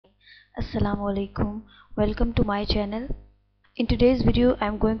Assalam-o-alaikum. Welcome to my channel. In today's video I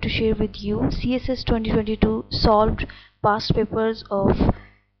am going to share with you CSS 2022 solved past papers of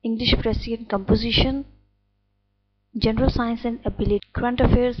English Pressy and Composition, General Science and Ability, Current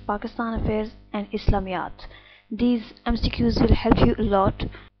Affairs, Pakistan Affairs and Islamiyat. These MCQs will help you a lot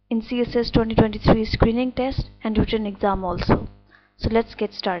in CSS 2023 screening test and written exam also. So let's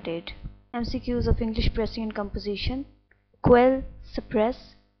get started. MCQs of English Pressy and Composition: quell,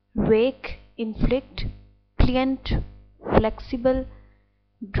 suppress, rake, inflict, pliant, flexible,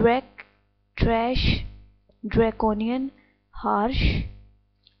 dreck, trash, draconian, harsh,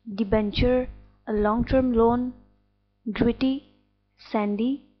 debenture, a long-term loan, gritty,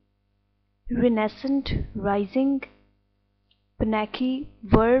 sandy, renascent, rising, panache,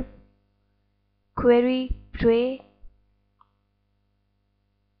 verb, query, prey.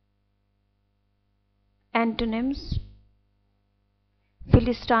 Antonyms: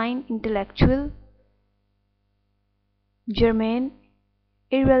 Philistine, intellectual, germane,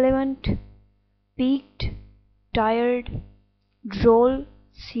 irrelevant, peaked, tired, droll,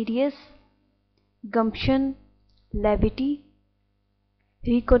 serious, gumption, levity,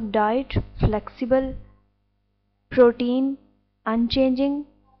 recondite, flexible, protein, unchanging,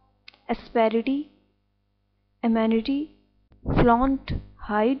 asperity, amenity, flaunt,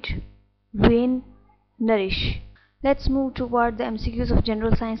 hide, vain, nourish. Let's move toward the MCQs of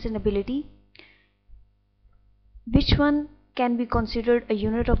General Science and Ability. Which one can be considered a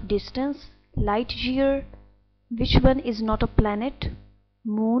unit of distance? Light year. Which one is not a planet?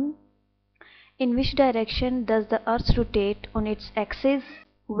 Moon. In which direction does the Earth rotate on its axis?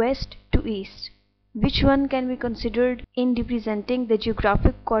 West to east. Which one can be considered in representing the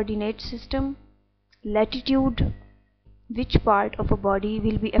geographic coordinate system? Latitude. Which part of a body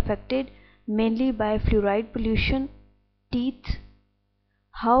will be affected mainly by fluoride pollution? Teeth.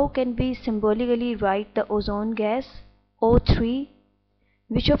 How can we symbolically write the ozone gas? O3.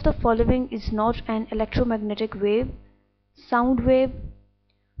 Which of the following is not an electromagnetic wave? Sound wave.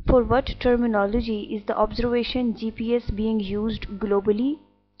 For what terminology is the observation GPS being used globally?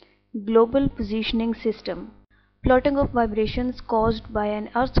 Global Positioning System. Plotting of vibrations caused by an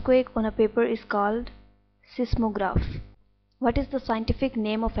earthquake on a paper is called seismograph. What is the scientific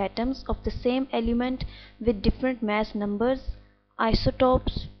name of atoms of the same element with different mass numbers?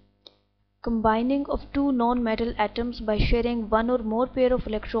 Isotopes. Combining of two non-metal atoms by sharing one or more pair of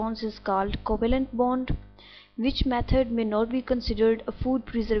electrons is called covalent bond. Which method may not be considered a food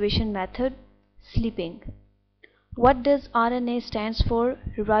preservation method? Sleeping. What does RNA stands for?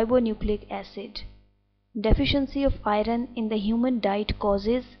 Ribonucleic acid. Deficiency of iron in the human diet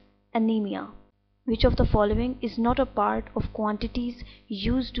causes anemia. Which of the following is not a part of quantities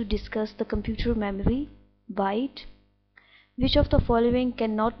used to discuss the computer memory? Byte. Which of the following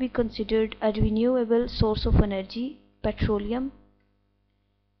cannot be considered a renewable source of energy? Petroleum.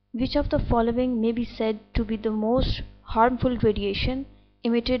 Which of the following may be said to be the most harmful radiation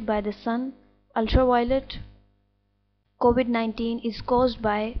emitted by the sun? Ultraviolet. COVID-19 is caused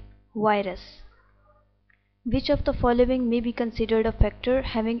by virus. Which of the following may be considered a factor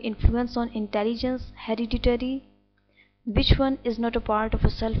having influence on intelligence? Hereditary. Which one is not a part of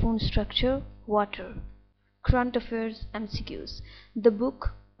a cell phone structure? Water. Current Affairs MCQs. The book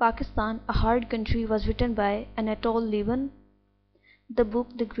Pakistan, a Hard Country was written by Anatole Levin. The book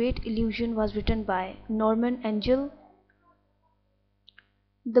The Great Illusion was written by Norman Angell.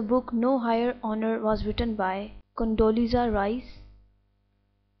 The book No Higher Honor was written by Condoleezza Rice.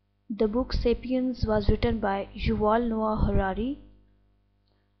 The book Sapiens was written by Yuval Noah Harari.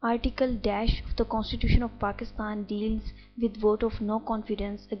 Article Dash of the Constitution of Pakistan deals with vote of no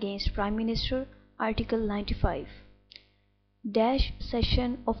confidence against Prime Minister. Article 95. Dash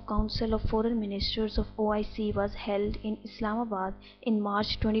session of Council of Foreign Ministers of OIC was held in Islamabad in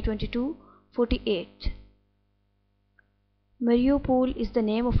March 2022. 48. Mariupol is the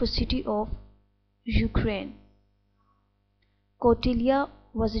name of a city of Ukraine. Kautilya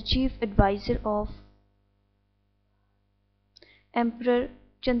was the chief advisor of Emperor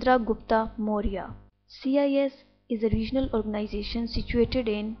Chandragupta Maurya. CIS is a regional organization situated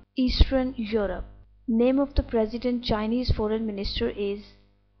in Eastern Europe. Name of the present Chinese foreign minister is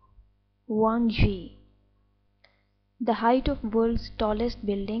Wang Yi. The height of world's tallest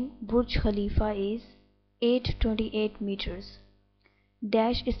building, Burj Khalifa, is 828 meters.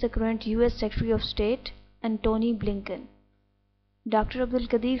 Dash is the current US Secretary of State, Antony Blinken. Dr. Abdul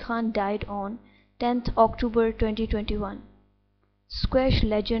Qadir Khan died on 10th October 2021. Squash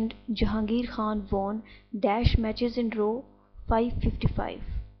legend Jahangir Khan won dash matches in row 555.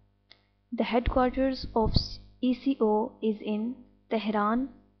 The headquarters of ECO is in Tehran,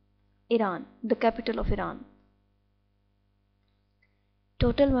 Iran, the capital of Iran.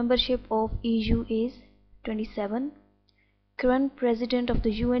 Total membership of EU is 27. Current President of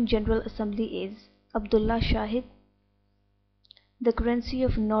the UN General Assembly is Abdullah Shahid. The currency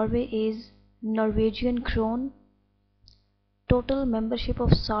of Norway is Norwegian krone. Total membership of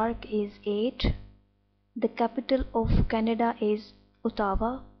SAARC is 8. The capital of Canada is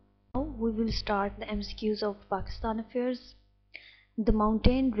Ottawa. Now we will start the MCQs of Pakistan affairs. The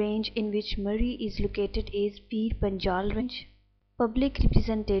mountain range in which Murree is located is Pir Panjal Range. Public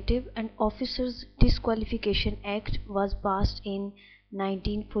Representative and Officers Disqualification Act was passed in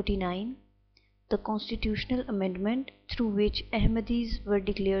 1949. The constitutional amendment through which Ahmadis were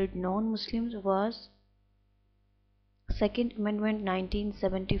declared non-Muslims was Second Amendment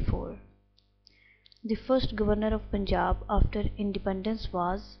 1974. The first governor of Punjab after independence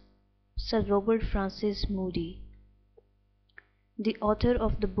was Sir Robert Francis Moody. The author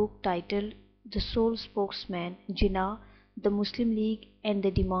of the book titled The Sole Spokesman, Jinnah, the Muslim League and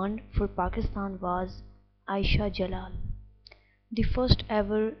the Demand for Pakistan was Aisha Jalal. The first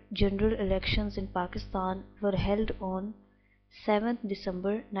ever general elections in Pakistan were held on 7th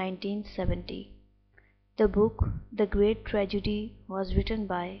December 1970. The book The Great Tragedy was written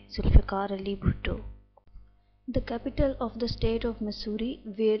by Zulfikar Ali Bhutto. The capital of the state of Missouri,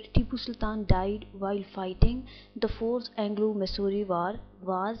 where Tipu Sultan died while fighting the Fourth Anglo-Mysore War,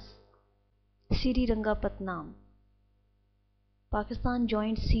 was Srirangapatnam. Pakistan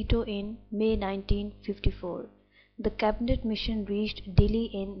joined SEATO in May 1954. The cabinet mission reached Delhi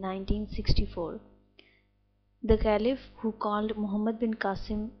in 1964. The caliph who called Muhammad bin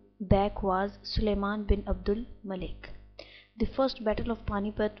Qasim back was Sulaiman bin Abdul Malik. The first battle of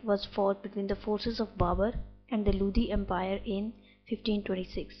Panipat was fought between the forces of Babur and the Lodi Empire in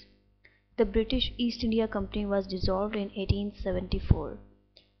 1526. The British East India Company was dissolved in 1874.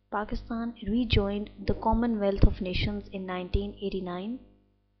 Pakistan rejoined the Commonwealth of Nations in 1989.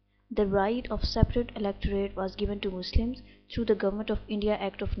 The right of separate electorate was given to Muslims through the Government of India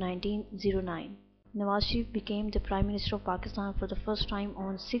Act of 1909. Nawaz Sharif became the Prime Minister of Pakistan for the first time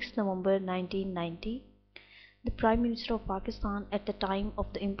on 6 November 1990. The Prime Minister of Pakistan at the time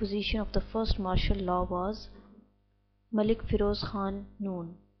of the imposition of the first martial law was Malik Firoz Khan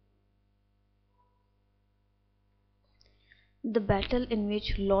Noon. The battle in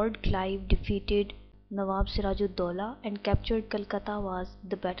which Lord Clive defeated Nawab Siraj-ud-Dowla and captured Calcutta was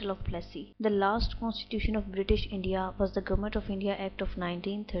the Battle of Plassey. The last constitution of British India was the Government of India Act of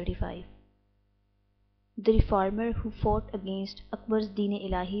 1935. The reformer who fought against Akbar's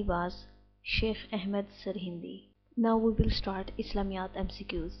Deen-e-Ilahi was Sheikh Ahmed Sarhindi. Now we will start Islamiyat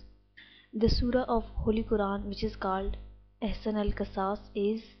MCQs. The surah of Holy Quran which is called Ahsan al-Qasas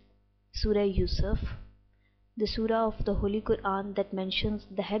is Surah Yusuf. The surah of the Holy Quran that mentions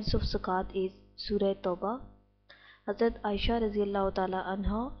the heads of Zakat is Surah Tawbah. Hazrat Aisha Raziyallahu Ta'ala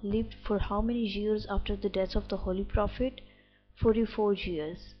Anha lived for how many years after the death of the Holy Prophet? 44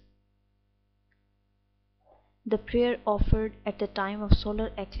 years. The prayer offered at the time of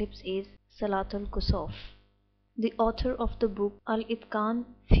solar eclipse is Salatul Kusuf. The author of the book Al-Itqan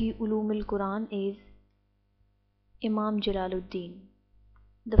fi Ulumil Quran is Imam Jalaluddin.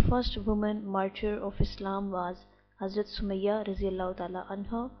 The first woman martyr of Islam was Hazrat Sumayya Raziyallahu Ta'ala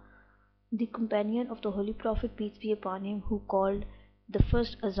Anha, the companion of the Holy Prophet peace be upon him who called the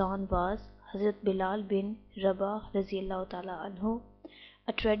first azan was Hazrat Bilal bin Rabah Raziyallahu Ta'ala Anhu.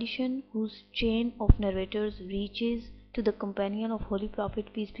 A tradition whose chain of narrators reaches to the companion of Holy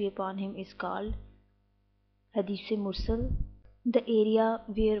Prophet peace be upon him is called Hadith Mursal. The area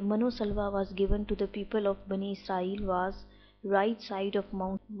where Mano Salwa was given to the people of Bani Israel was right side of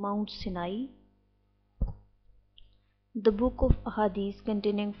Mount Sinai. The book of Ahadith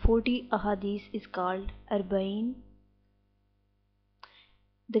containing 40 Ahadith is called Arba'in.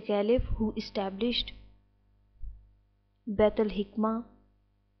 The caliph who established Bait al-Hikmah,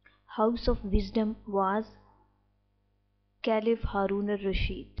 House of Wisdom, was Caliph Harun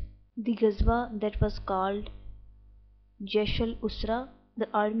al-Rashid. The Ghazwa that was called Jaish al-Usra, the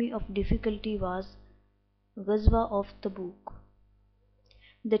army of difficulty, was Ghazwa of Tabuk.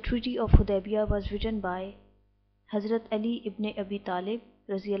 The Treaty of Hudaybiyah was written by Hazrat Ali ibn Abi Talib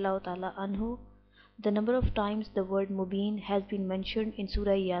Raziyallahu Ta'ala Anhu. The number of times the word Mubin has been mentioned in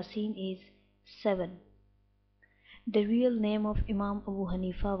Surah Yasin is 7. The real name of Imam Abu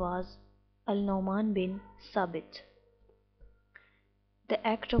Hanifa was Al-Nu'man bin Sabit. The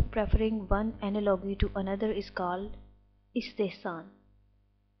act of preferring one analogy to another is called Istihsan.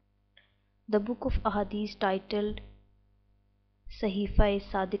 The book of Ahadith titled Sahifa-e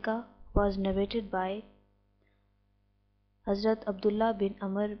Sadiqa was narrated by Hazrat Abdullah bin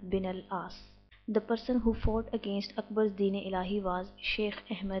Amr bin al-As. The person who fought against Akbar's Deen-e-Ilahi was Sheikh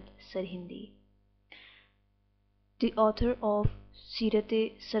Ahmed Sarhindi. The author of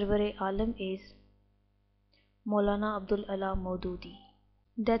Sirat-e-Sarwar-e-Alam is Maulana Abdul Allah Maududi.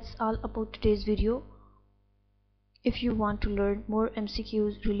 That's all about today's video. If you want to learn more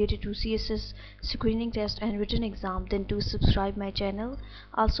MCQs related to CSS, screening test and written exam, then do subscribe my channel.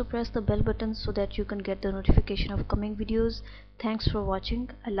 Also press the bell button so that you can get the notification of coming videos. Thanks for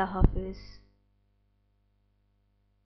watching. Allah Hafiz.